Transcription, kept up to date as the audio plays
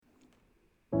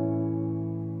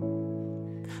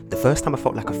The first time I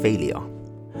felt like a failure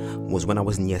was when I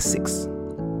was in year 6.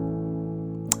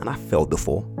 And I failed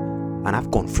before, and I've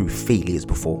gone through failures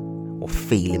before, or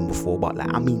failing before, but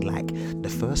the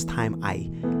first time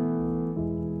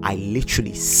I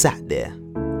literally sat there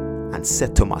and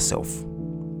said to myself,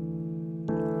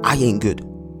 I ain't good.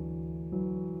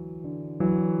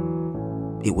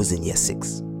 It was in year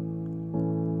 6.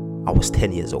 I was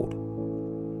 10 years old.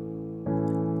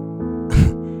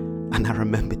 And I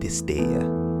remember this day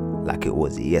like it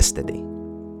was yesterday.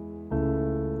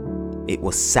 It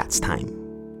was SATs time.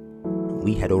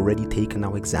 We had already taken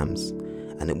our exams,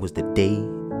 and it was the day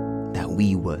that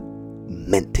we were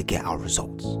meant to get our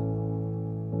results.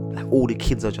 Like, all the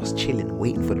kids are just chilling,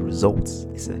 waiting for the results.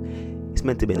 It's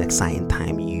meant to be an exciting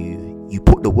time. You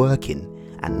put the work in,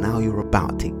 and now you're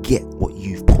about to get what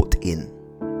you've put in.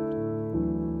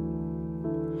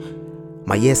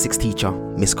 My year 6 teacher,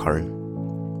 Miss Curran,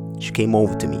 she came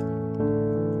over to me.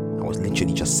 I was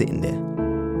literally just sitting there.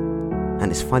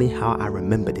 And it's funny how I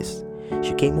remember this.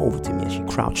 She came over to me and she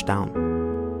crouched down,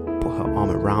 put her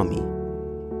arm around me,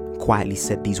 and quietly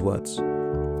said these words.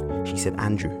 She said,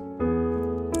 Andrew,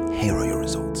 here are your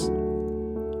results.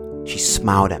 She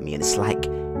smiled at me, and it's like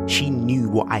she knew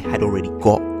what I had already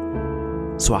got.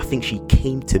 So I think she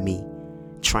came to me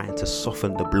trying to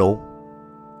soften the blow.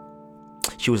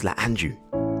 She was like, Andrew,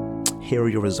 here are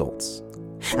your results.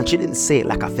 And she didn't say it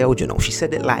like I failed, She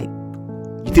said it like,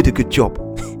 you did a good job.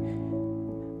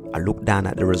 I looked down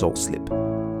at the results slip.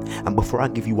 And before I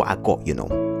give you what I got,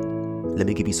 let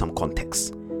me give you some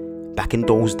context. Back in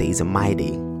those days, in my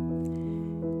day,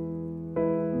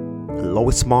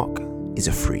 lowest mark is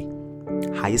a 3.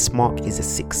 Highest mark is a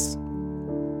 6.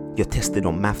 You're tested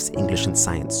on maths, English, and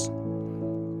science.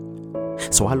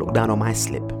 So I looked down on my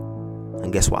slip,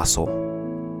 and guess what I saw?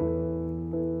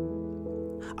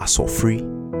 I saw 3,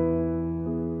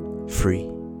 3,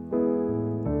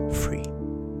 3.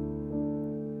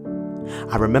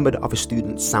 I remember the other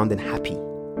students sounding happy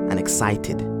and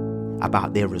excited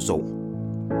about their result.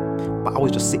 But I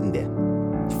was just sitting there,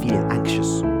 feeling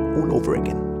anxious all over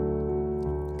again.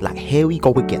 Like, here we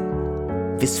go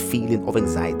again. This feeling of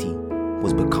anxiety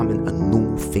was becoming a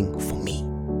normal thing for me.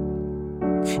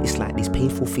 It's like these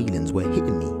painful feelings were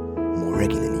hitting me more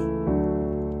regularly.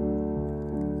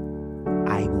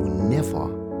 I will never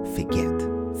forget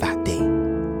that day.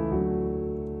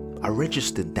 I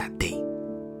registered that day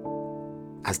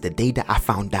as the day that I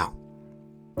found out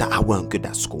that I weren't good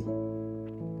at school.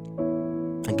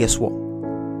 And guess what?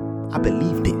 I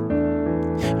believed it.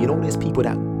 There's people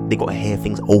that they gotta hear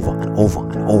things over and over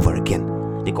and over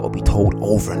again. They gotta be told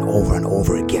over and over and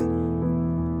over again.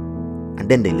 And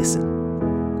then they listen.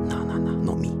 No,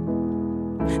 not me.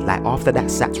 Like, after that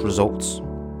SATs results,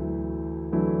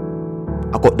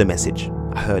 I got the message.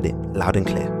 I heard it loud and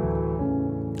clear.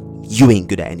 You ain't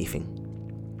good at anything.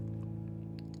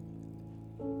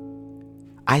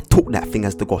 I took that thing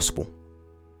as the gospel.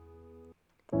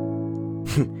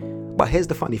 But here's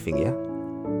the funny thing, yeah?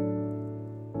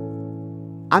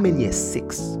 I'm in year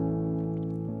 6.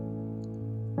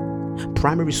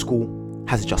 Primary school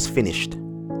has just finished.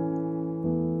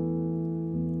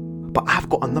 But I've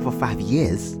got another 5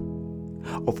 years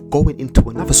of going into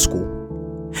another school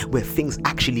where things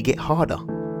actually get harder.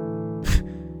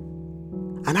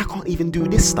 And I can't even do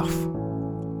this stuff.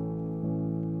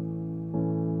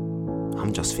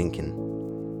 I'm just thinking,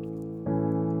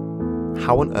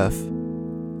 how on earth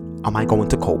am I going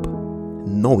to cope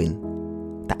knowing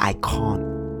that I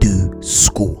can't do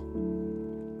school?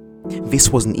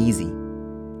 This wasn't easy.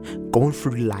 Going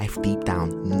through life deep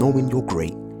down, knowing you're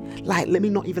great. Like, let me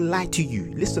not even lie to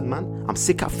you. Listen, man, I'm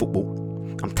sick at football.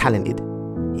 I'm talented.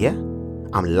 Yeah?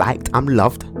 I'm liked. I'm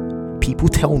loved. People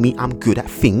tell me I'm good at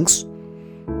things.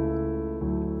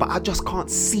 But I just can't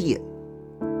see it.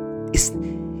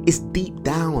 It's deep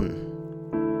down.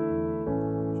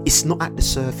 It's not at the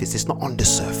surface. It's not on the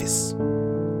surface.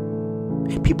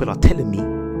 People are telling me.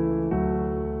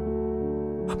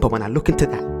 But when I look into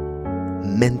that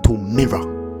mental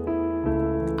mirror,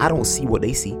 I don't see what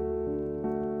they see.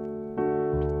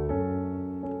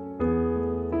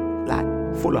 Like,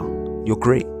 Fuller, you're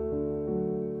great.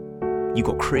 You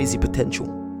got crazy potential.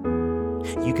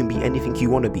 You can be anything you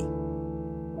want to be.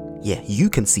 Yeah, you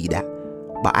can see that,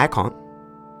 but I can't.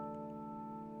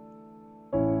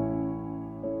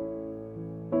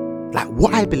 Like,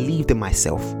 what I believed in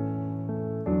myself,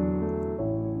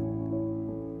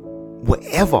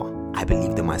 whatever I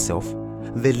believed in myself,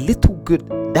 the little good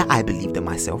that I believed in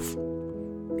myself,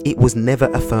 it was never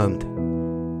affirmed.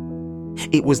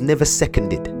 It was never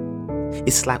seconded.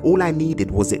 It's like all I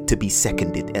needed was it to be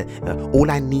seconded.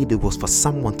 All I needed was for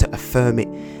someone to affirm it,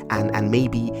 and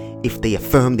maybe if they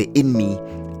affirmed it in me,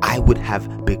 I would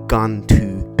have begun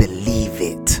to believe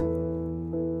it.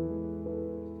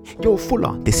 Yo,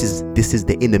 Fuller, this is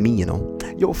the inner me, you know.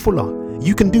 Yo, Fuller,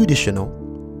 you can do this, you know.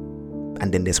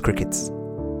 And then there's crickets,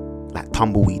 like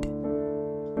tumbleweed.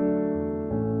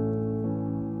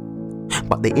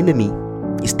 But the inner me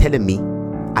is telling me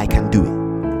I can do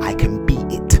it, I can be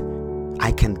it,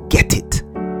 I can get it.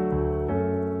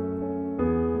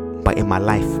 But in my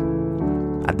life,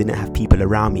 I didn't have people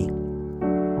around me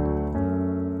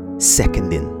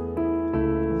seconding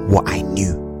what I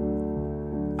knew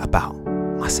about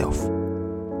myself.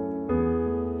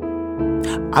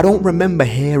 I don't remember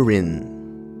hearing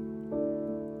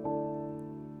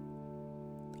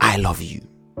I love you.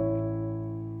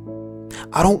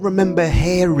 I don't remember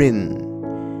hearing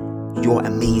you're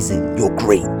amazing, you're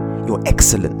great, you're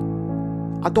excellent.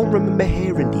 I don't remember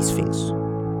hearing these things.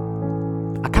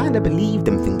 I kind of believe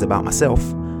them things about myself,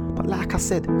 but like I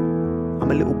said,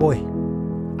 I'm a little boy.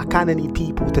 I kind of need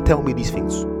people to tell me these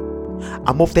things.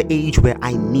 I'm of the age where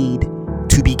I need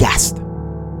to be gassed.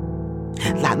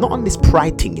 Like, not on this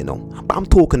pride thing, you know, but I'm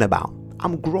talking about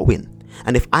I'm growing.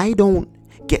 And if I don't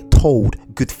get told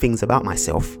good things about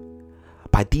myself,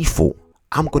 by default,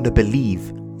 I'm going to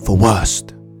believe the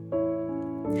worst.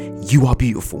 You are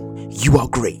beautiful. You are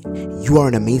great. You are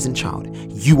an amazing child.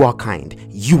 You are kind.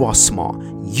 You are smart.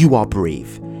 You are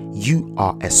brave. You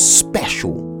are a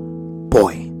special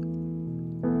boy.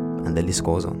 And the list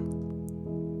goes on.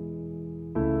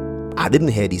 I didn't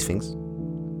hear these things.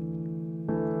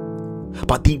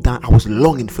 But deep down, I was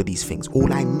longing for these things.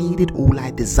 All I needed, all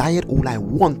I desired, all I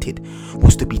wanted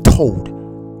was to be told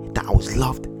that I was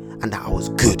loved and that I was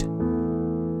good.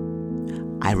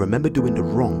 I remember doing the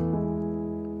wrong.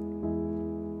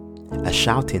 A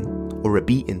shouting or a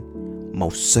beating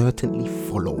most certainly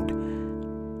followed.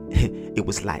 It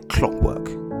was like clockwork.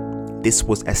 This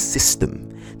was a system.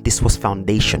 This was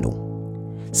foundational.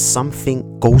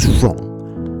 Something goes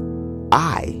wrong,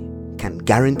 I can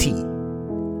guarantee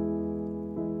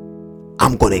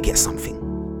I'm gonna get something.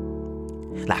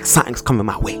 Like something's coming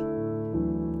my way.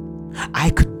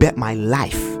 I could bet my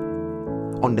life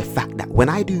on the fact that when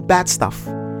I do bad stuff,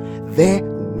 there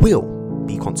will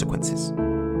be consequences.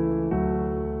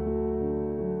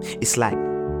 It's like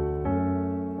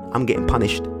I'm getting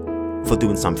punished for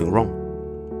doing something wrong.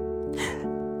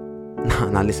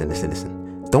 Now listen.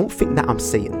 Don't think that I'm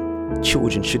saying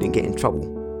children shouldn't get in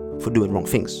trouble for doing wrong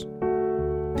things.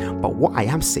 But what I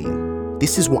am saying,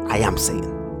 this is what I am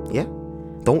saying. Yeah?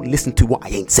 Don't listen to what I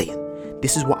ain't saying.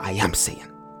 This is what I am saying.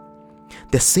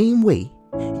 The same way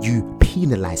you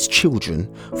penalize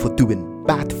children for doing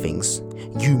bad things,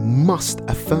 you must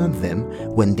affirm them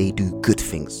when they do good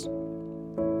things.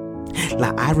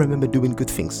 Like, I remember doing good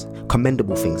things,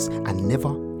 commendable things, and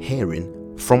never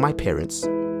hearing from my parents,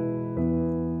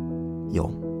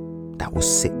 yo, that was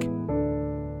sick.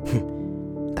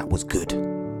 That was good.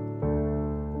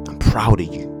 I'm proud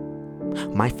of you.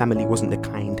 My family wasn't the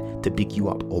kind to big you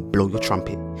up or blow your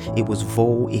trumpet. It was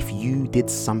though if you did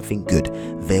something good,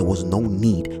 there was no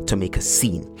need to make a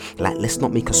scene. Like, let's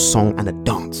not make a song and a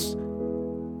dance.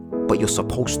 But you're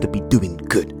supposed to be doing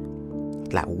good.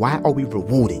 Like, why are we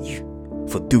rewarding you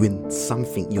for doing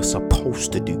something you're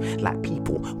supposed to do? Like,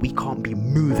 people, we can't be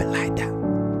moving like that.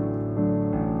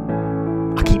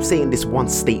 I keep saying this one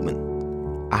statement.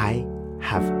 I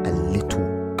have a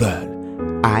little girl.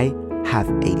 I have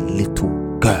a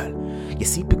little girl. You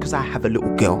see, because I have a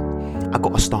little girl, I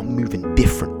gotta start moving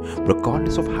different.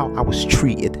 Regardless of how I was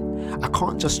treated, I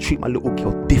can't just treat my little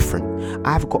girl different.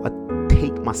 I've got to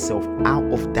take myself out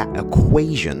of that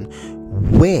equation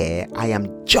where I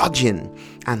am judging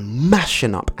and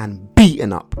mashing up and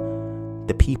beating up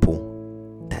the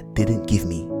people that didn't give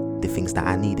me the things that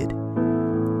I needed.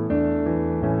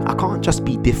 I can't just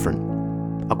be different.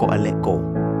 I gotta let go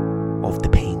of the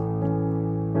pain.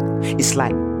 It's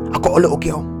like, I got a little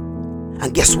girl,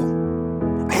 and guess what?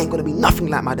 I ain't gonna be nothing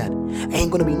like my dad. I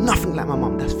ain't gonna be nothing like my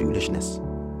mum. That's foolishness.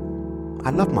 I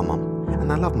love my mum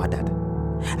and I love my dad.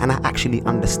 And I actually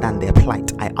understand their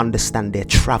plight. I understand their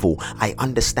travel. I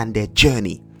understand their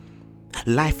journey.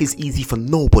 Life is easy for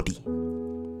nobody.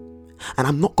 And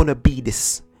I'm not gonna be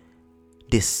this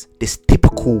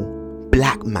typical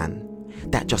black man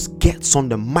that just gets on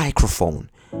the microphone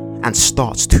and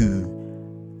starts to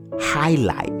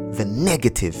highlight the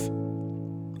negative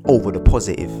over the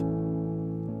positive.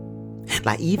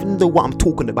 Like, even though what I'm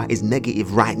talking about is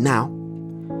negative right now,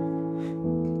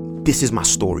 this is my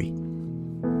story.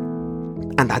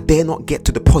 And I dare not get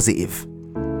to the positive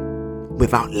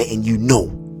without letting you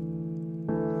know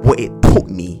what it took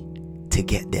me to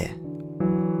get there.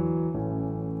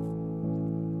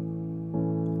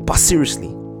 But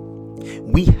seriously,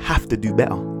 we have to do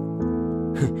better.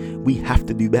 We have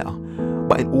to do better.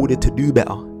 But in order to do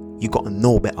better, you got to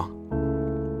know better.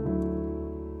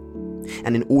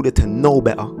 And in order to know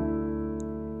better,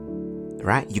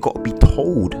 right, you got to be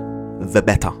told the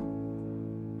better.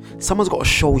 Someone's got to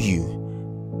show you.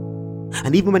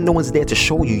 And even when no one's there to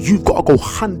show you, you've got to go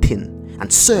hunting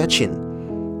and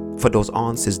searching for those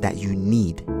answers that you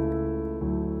need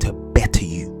to better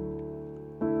you.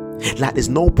 Like, there's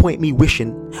no point me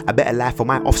wishing a better life for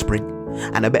my offspring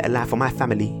and a better life for my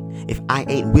family if I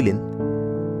ain't willing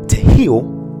to heal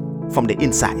from the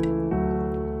inside.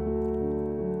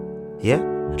 Yeah?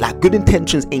 Like, good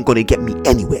intentions ain't gonna get me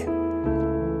anywhere.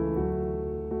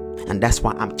 And that's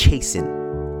why I'm chasing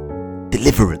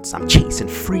deliverance. I'm chasing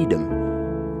freedom.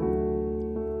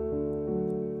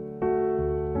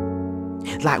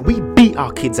 Like, we beat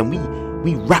our kids and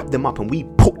we wrap them up and we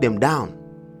put them down.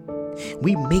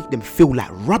 We make them feel like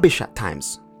rubbish at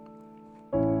times.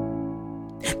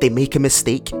 They make a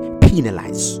mistake,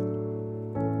 penalize.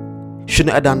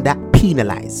 Shouldn't have done that,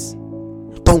 penalize.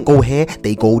 Don't go here,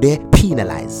 they go there,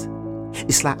 penalize.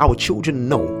 It's like our children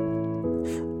know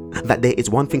that there is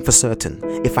one thing for certain.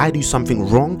 If I do something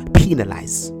wrong,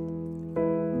 penalize.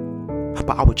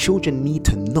 But our children need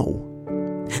to know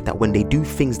that when they do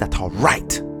things that are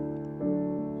right,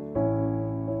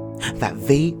 that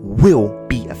they will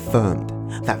be affirmed,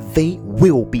 that they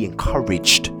will be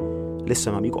encouraged.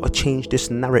 Listen, man, you got to change this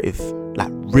narrative.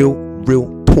 Like, real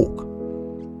talk.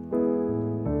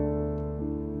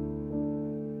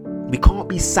 We can't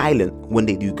be silent when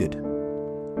they do good.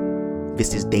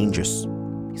 This is dangerous.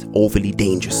 It's overly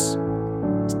dangerous.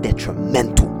 It's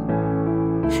detrimental.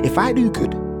 If I do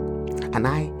good and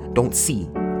I don't see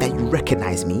that you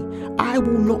recognize me, I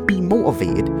will not be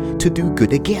motivated to do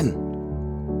good again.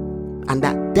 And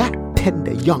at that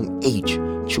tender young age,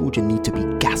 children need to be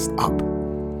gassed up.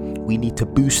 We need to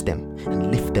boost them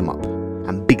and lift them up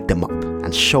and big them up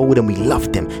and show them we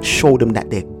love them, show them that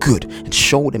they're good, and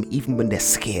show them even when they're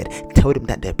scared, tell them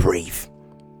that they're brave.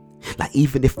 Like,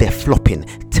 even if they're flopping,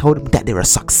 tell them that they're a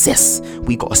success.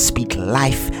 We gotta speak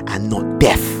life and not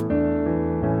death.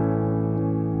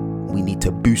 We need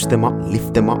to boost them up,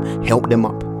 lift them up, help them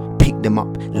up, pick them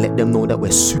up, let them know that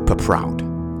we're super proud.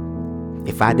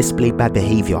 If I display bad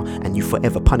behavior and you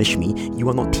forever punish me, you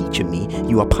are not teaching me,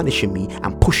 you are punishing me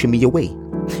and pushing me away.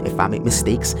 If I make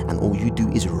mistakes and all you do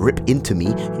is rip into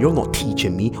me, you're not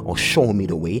teaching me or showing me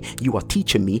the way, you are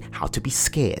teaching me how to be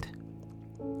scared.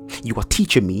 You are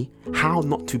teaching me how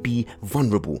not to be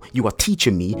vulnerable. You are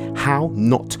teaching me how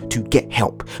not to get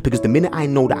help. Because the minute I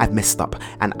know that I've messed up,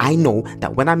 and I know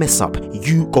that when I mess up,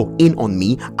 you go in on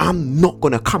me, I'm not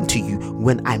going to come to you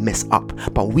when I mess up.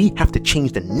 But we have to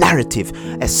change the narrative,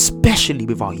 especially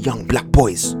with our young black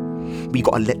boys. We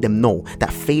got to let them know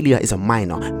that failure is a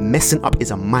minor, messing up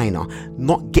is a minor,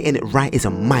 not getting it right is a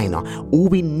minor. All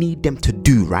we need them to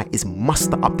do, right, is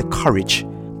muster up the courage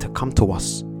to come to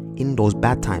us in those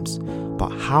bad times. But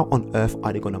how on earth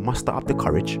are they going to muster up the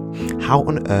courage? How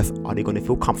on earth are they going to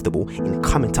feel comfortable in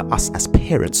coming to us as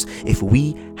parents if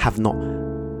we have not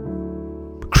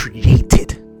created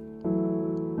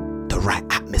the right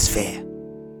atmosphere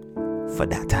for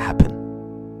that to happen?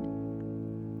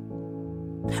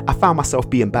 I found myself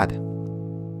being bad.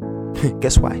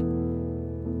 Guess why?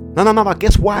 No,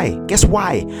 guess why? Guess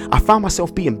why? I found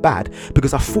myself being bad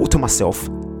because I thought to myself,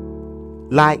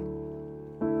 like,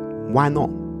 why not?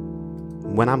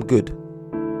 When I'm good,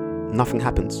 nothing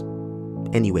happens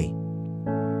anyway.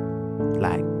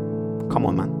 Like, come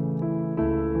on,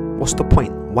 man. What's the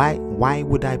point? Why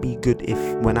would I be good if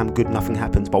when I'm good nothing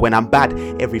happens, but when I'm bad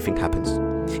everything happens?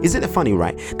 Isn't it funny,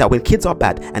 right, that when kids are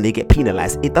bad and they get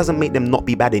penalized, it doesn't make them not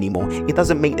be bad anymore. It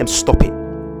doesn't make them stop it.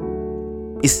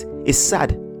 It's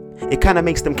sad. It kind of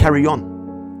makes them carry on.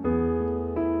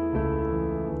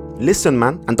 Listen,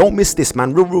 man, and don't miss this,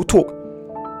 man. Real talk.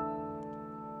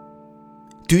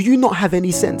 Do you not have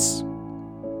any sense?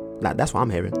 Like, that's what I'm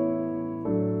hearing.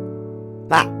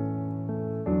 Like,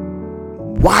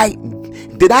 why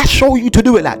did I show you to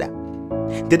do it like that?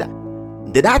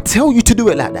 Did I tell you to do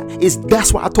it like that?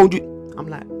 That's what I told you? I'm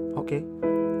like, okay.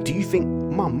 Do you think,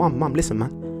 mom, listen,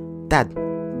 man, dad,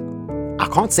 I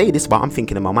can't say this, but I'm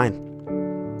thinking in my mind,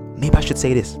 maybe I should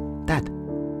say this. Dad,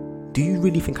 do you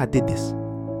really think I did this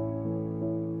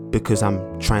because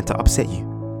I'm trying to upset you?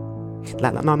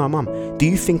 Like, no, mom, do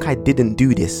you think I didn't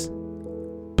do this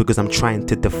because I'm trying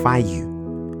to defy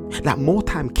you? Like, more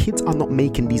time, kids are not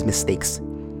making these mistakes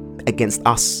against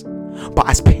us, But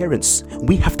as parents,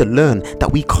 we have to learn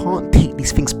that we can't take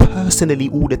these things personally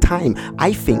all the time.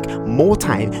 I think more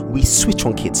time we switch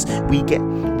on kids,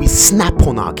 we snap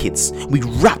on our kids, we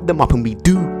wrap them up and we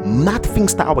do mad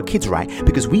things to our kids, right?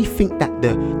 Because we think that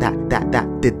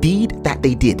the deed that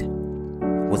they did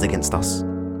was against us.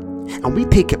 And we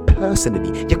take it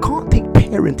personally. You can't take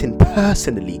parenting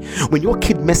personally. When your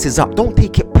kid messes up, don't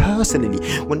take it personally.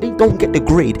 When they don't get the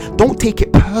grade, don't take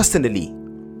it personally.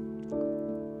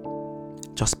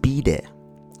 Just be there.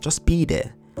 Just be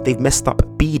there. They've messed up,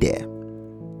 be there.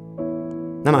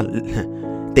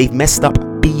 No. They've messed up,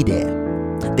 be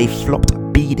there. They flopped,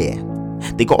 be there.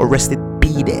 They got arrested,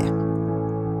 be there.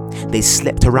 They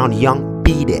slept around young,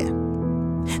 be there.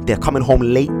 They're coming home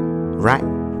late, right?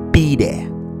 Be there.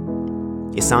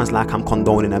 It sounds like I'm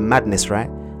condoning a madness, right?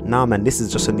 Nah, man, this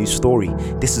is just a new story.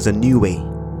 This is a new way.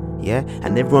 Yeah?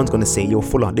 And everyone's going to say, yo,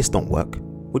 Fuller, this don't work.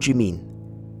 What do you mean?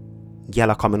 Y'all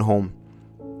are coming home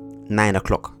 9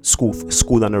 o'clock. School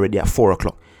done already at 4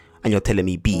 o'clock. And you're telling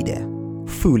me be there.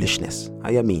 Foolishness. How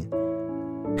you mean?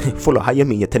 Fuller, how you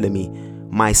mean you're telling me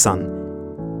my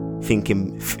son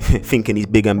thinking he's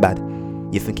big and bad?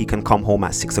 You think he can come home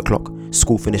at 6 o'clock?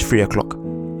 School finish 3 o'clock.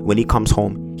 When he comes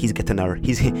home, he's getting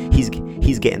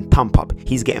thumped up,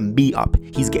 he's getting beat up,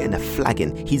 he's getting a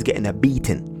flagging, he's getting a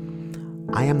beating.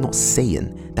 I am not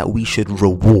saying that we should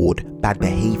reward bad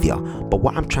behavior, but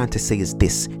what I'm trying to say is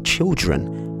this: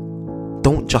 children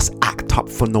don't just act up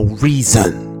for no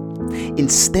reason.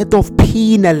 Instead of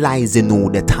penalizing all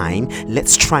the time,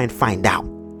 let's try and find out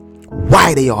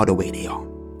why they are the way they are.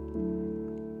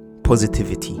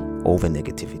 Positivity over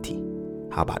negativity.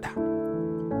 How about that?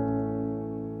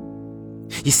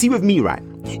 You see, with me, right,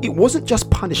 it wasn't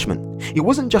just punishment. It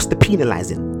wasn't just the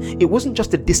penalizing. It wasn't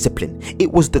just the discipline.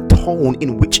 It was the tone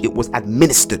in which it was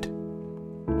administered.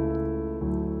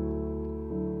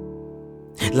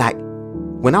 Like,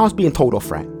 when I was being told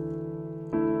off, right,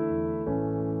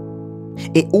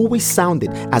 it always sounded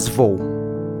as though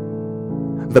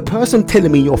the person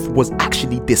telling me off was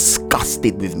actually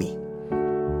disgusted with me.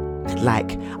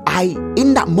 Like,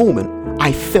 in that moment,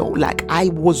 I felt like I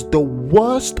was the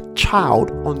worst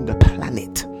child on the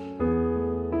planet.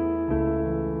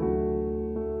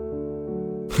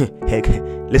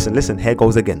 Listen, here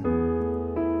goes again.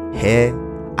 Here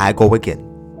I go again.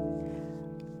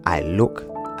 I look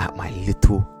at my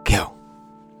little girl.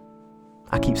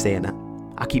 I keep saying that.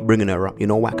 I keep bringing her up. You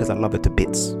know why? Because I love her to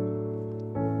bits.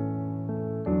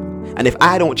 And if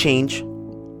I don't change,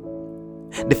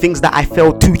 the things that I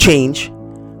failed to change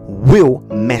will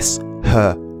mess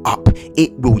her up.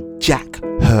 It will jack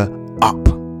her up.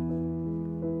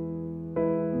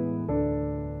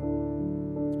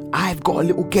 I've got a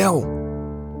little girl,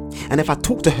 and if I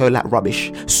talk to her like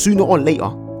rubbish, sooner or later,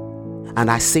 and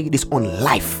I say this on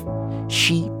life,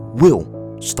 she will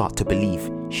start to believe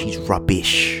she's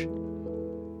rubbish.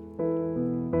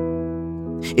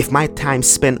 If my time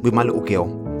spent with my little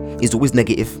girl is always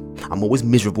negative, I'm always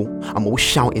miserable, I'm always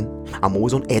shouting, I'm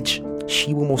always on edge,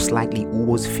 she will most likely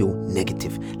always feel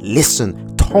negative.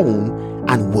 Listen, tone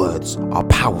and words are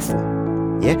powerful.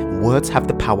 Yeah, words have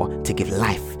the power to give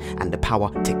life and the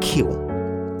power to kill.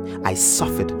 I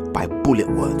suffered by bullet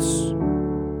words,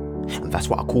 and that's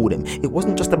what I call them. It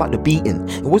wasn't just about the beating,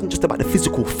 it wasn't just about the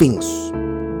physical things.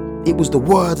 It was the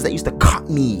words that used to cut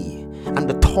me, and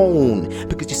the tone.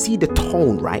 Because you see, the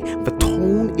tone, right? The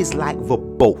tone is like the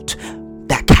boat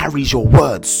that carries your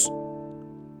words.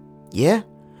 Yeah?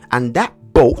 And that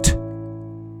boat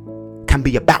can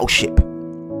be a battleship,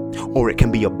 or it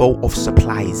can be a boat of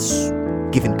supplies,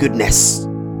 giving goodness.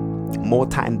 More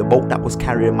time, the boat that was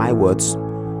carrying my words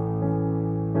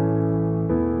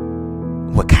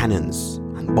were cannons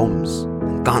and bombs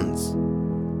and guns.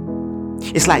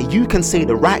 It's like you can say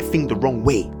the right thing the wrong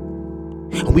way,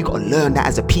 and we got to learn that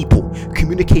as a people.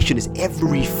 Communication is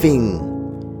everything.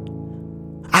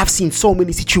 I've seen so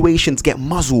many situations get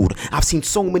muzzled. I've seen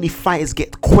so many fires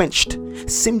get quenched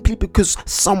simply because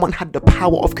someone had the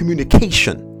power of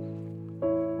communication.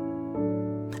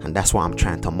 And that's what I'm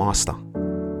trying to master.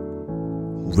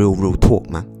 Real talk,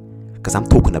 man. Because I'm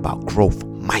talking about growth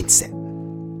mindset.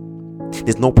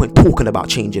 There's no point talking about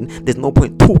changing. There's no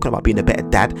point talking about being a better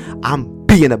dad. I'm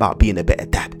being about being a better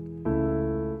dad.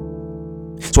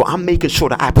 So I'm making sure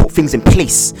that I put things in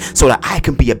place so that I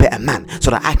can be a better man,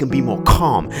 so that I can be more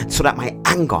calm, so that my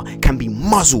anger can be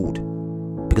muzzled.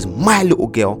 Because my little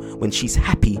girl, when she's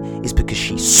happy, is because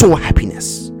she saw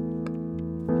happiness.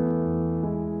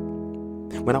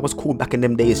 When I was called back in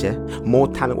them days, yeah,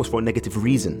 more time it was for a negative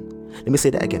reason. Let me say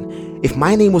that again. If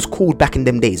my name was called back in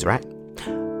them days, right,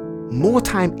 more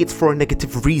time it's for a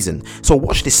negative reason. So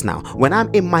watch this now. When I'm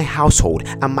in my household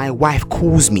and my wife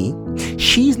calls me,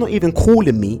 she's not even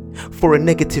calling me for a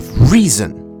negative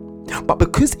reason. But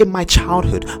because in my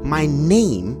childhood, my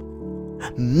name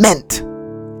meant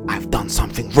I've done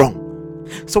something wrong.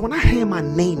 So when I hear my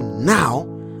name now,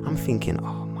 I'm thinking,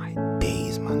 oh my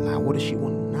days, man, like, what does she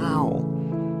want now?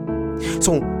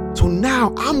 So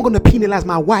now I'm going to penalize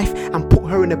my wife and put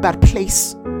her in a bad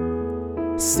place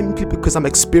simply because I'm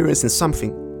experiencing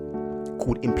something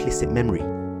called implicit memory.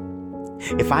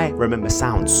 If I remember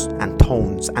sounds and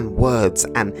tones and words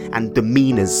and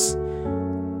demeanors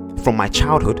from my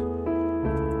childhood,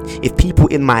 if people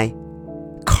in my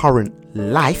current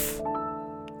life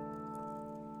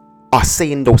are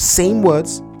saying those same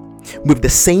words with the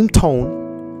same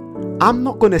tone, I'm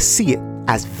not going to see it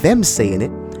as them saying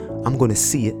it. I'm going to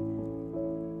see it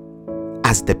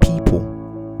as the people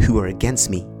who are against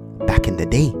me back in the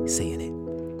day saying it.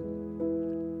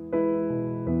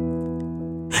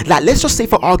 Like, let's just say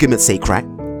for argument's sake, right?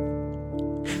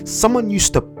 Someone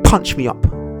used to punch me up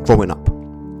growing up,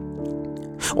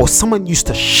 or someone used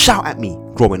to shout at me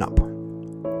growing up.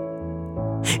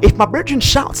 If my brethren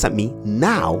shouts at me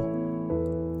now,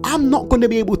 I'm not going to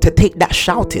be able to take that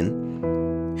shouting,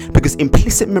 because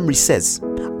implicit memory says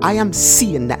I am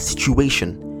seeing that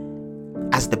situation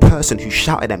as the person who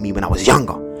shouted at me when I was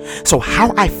younger. So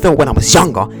how I felt when I was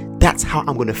younger, that's how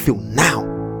I'm going to feel now.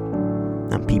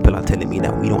 And people are telling me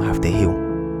that we don't have to heal.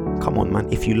 Come on,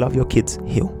 man. If you love your kids,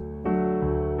 heal.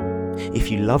 If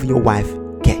you love your wife,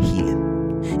 get healing.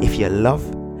 If you love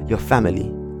your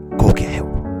family, go get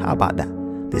help. How about that?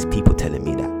 There's people telling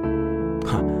me that.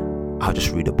 I'll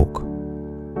just read a book.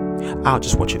 I'll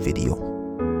just watch a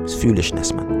video. It's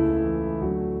foolishness,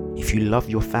 man. If you love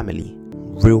your family,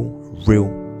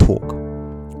 real talk,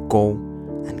 go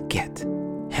and get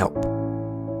help.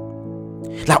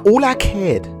 Like, all I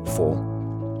cared for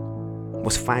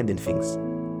was finding things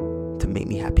to make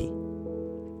me happy.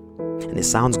 And it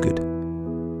sounds good,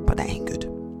 but that ain't good,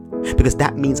 because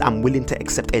that means I'm willing to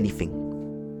accept anything.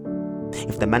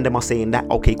 If the man them are saying that,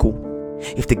 okay, cool.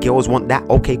 If the girls want that,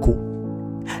 okay, cool.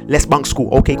 Let's bunk school,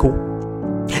 okay, cool.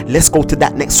 Let's go to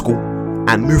that next school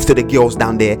and move to the girls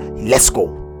down there. Let's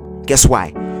go. Guess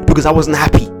why? Because I wasn't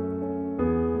happy.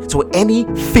 So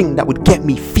anything that would get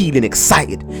me feeling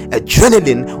excited,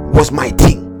 adrenaline was my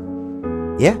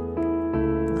thing. Yeah?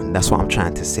 And that's what I'm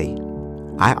trying to say.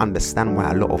 I understand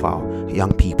why a lot of our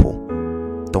young people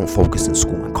don't focus in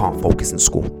school and can't focus in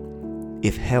school.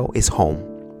 If hell is home,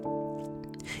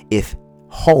 if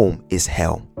home is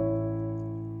hell,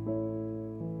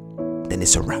 then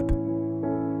it's a wrap.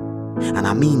 And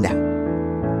I mean that.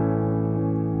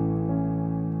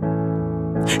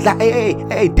 Like,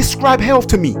 hey, describe hell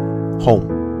to me. Home.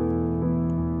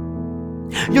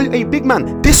 Hey, big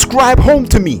man, describe home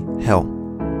to me. Hell.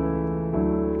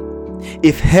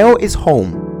 If hell is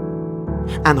home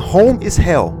and home is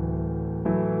hell,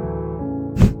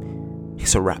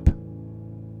 it's a wrap.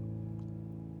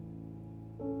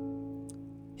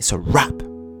 It's a wrap.